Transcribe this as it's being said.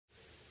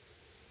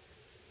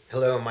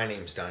Hello, my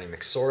name's Donny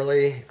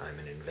McSorley. I'm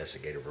an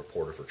investigative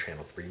reporter for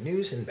Channel 3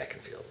 News in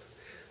Beaconsfield.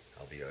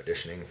 I'll be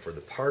auditioning for the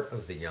part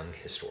of the young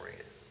historian.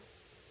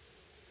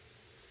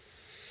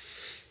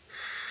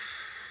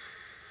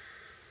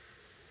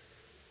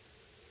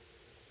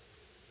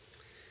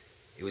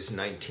 It was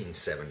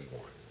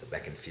 1971. The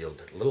Beaconsfield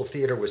Little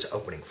Theater was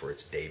opening for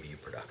its debut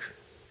production.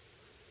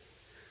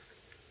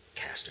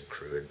 Cast and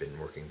crew had been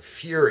working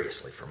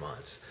furiously for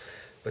months,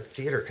 but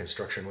theater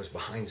construction was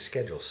behind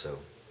schedule, so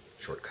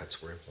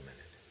shortcuts were implemented.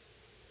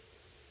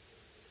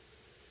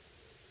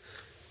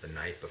 The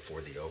night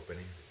before the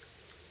opening,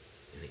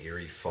 an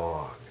eerie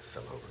fog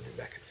fell over New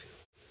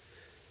Beaconsfield,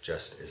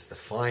 just as the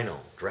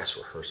final dress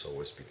rehearsal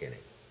was beginning.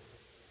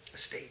 A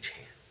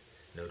stagehand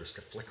noticed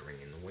a flickering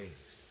in the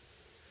wings.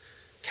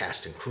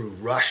 Cast and crew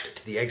rushed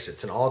to the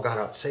exits and all got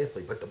out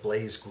safely, but the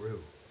blaze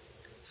grew.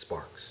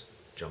 Sparks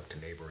jumped to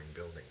neighboring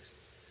buildings,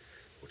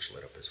 which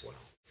lit up as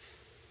well.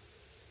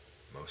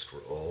 Most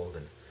were old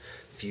and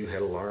few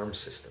had alarm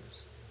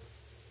systems.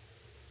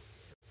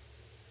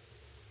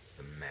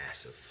 The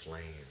massive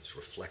flames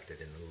reflected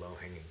in the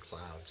low-hanging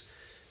clouds,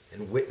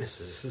 and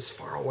witnesses as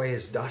far away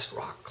as Dust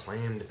Rock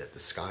claimed that the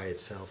sky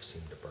itself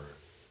seemed to burn.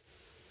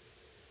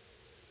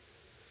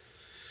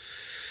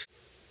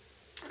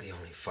 The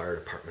only fire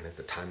department at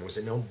the time was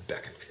in old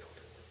Beaconsfield.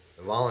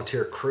 The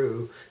volunteer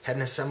crew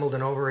hadn't assembled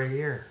in over a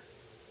year.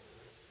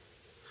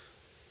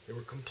 They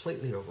were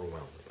completely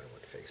overwhelmed by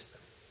what faced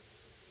them.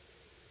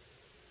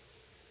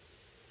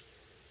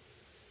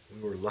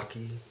 We were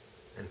lucky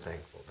and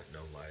thankful that no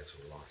lives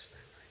were lost that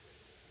night.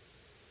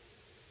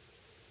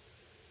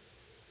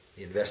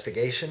 The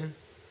investigation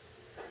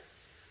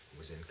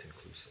was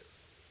inconclusive,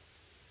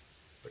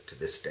 but to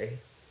this day,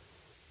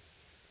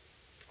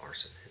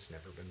 arson has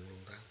never been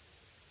ruled out.